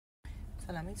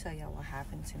So let me tell y'all what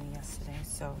happened to me yesterday.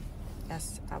 So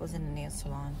yes, I was in the nail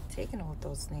salon taking off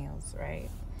those nails, right?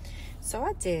 So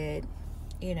I did,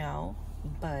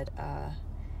 but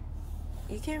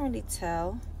you can't really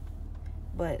tell,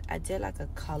 but I did like a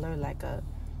color, like a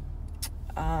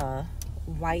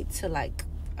white to like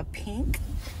a pink.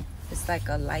 It's like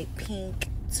a light pink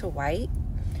to white.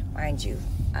 Mind you,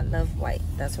 I love white.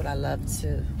 That's what I love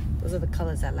too. Those are the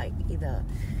colors I like, either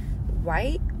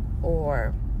white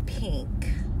or pink,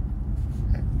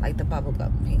 like the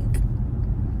bubblegum pink.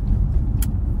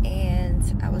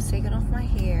 And I was taking off my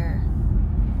hair,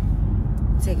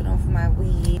 taking off my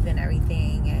weave and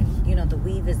everything, and the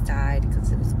weave is dyed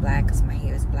because it was black, because my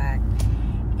hair is black,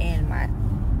 and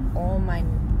all my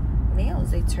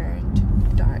nails, they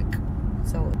turned dark,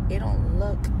 so it don't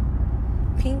look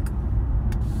pink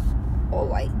or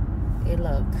white. It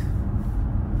look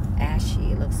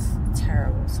ashy. It looks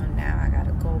terrible. So now I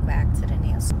gotta go back to the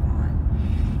nail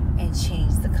salon and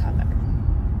change the color.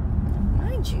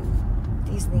 Mind you,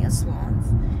 these nail salons,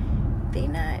 they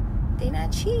not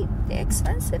cheap. They're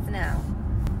expensive now.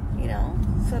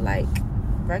 For like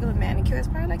regular manicure, it's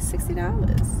probably like $60.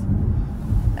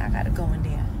 Now I gotta go in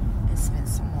there and spend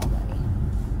some more money.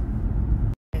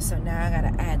 And so now I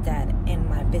gotta add that in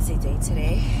my busy day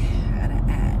today. I gotta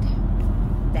add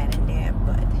that in there.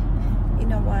 But you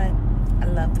know what? I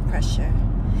love the pressure.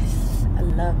 I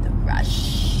love the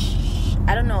rush.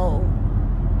 I don't know.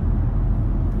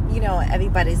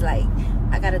 Everybody's like,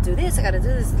 I gotta do this, I gotta do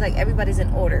this. It's like everybody's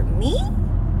in order. Me?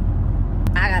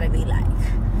 I gotta be like,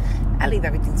 I leave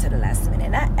everything to the last minute.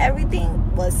 Not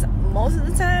everything, was most of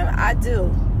the time I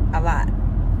do a lot.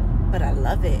 But I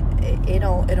love it. It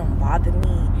don't bother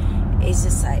me. It's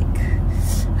just like,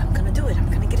 I'm gonna do it. I'm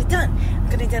gonna get it done. I'm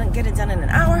gonna get it done in an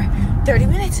hour, 30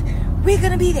 minutes. We're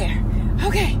gonna be there.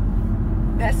 Okay.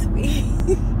 That's me.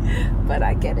 But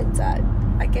I get it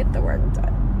done. I get the work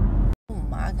done. Oh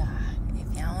my God.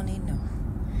 If y'all only knew.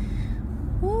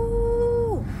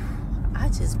 Ooh. I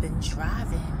just been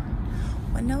driving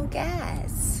with no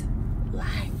gas.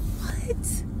 Like,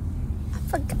 what? I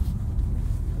forgot.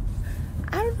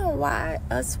 I don't know why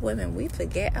us women, we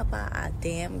forget about our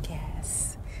damn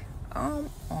gas. I'm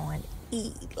on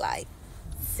E, like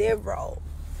zero.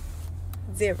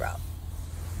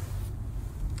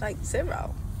 Like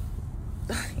zero.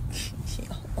 Like,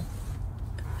 yo.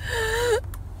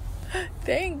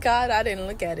 Thank God I didn't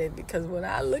look at it, because when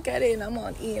I look at it and I'm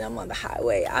on E and I'm on the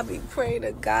highway, I be praying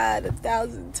to God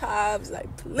 1,000 times,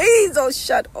 like, please don't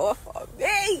shut off on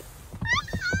me.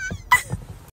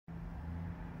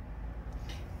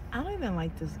 I don't even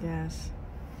like this gas,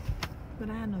 but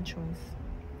I had no choice.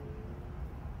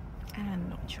 I had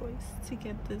no choice to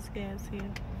get this gas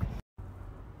here.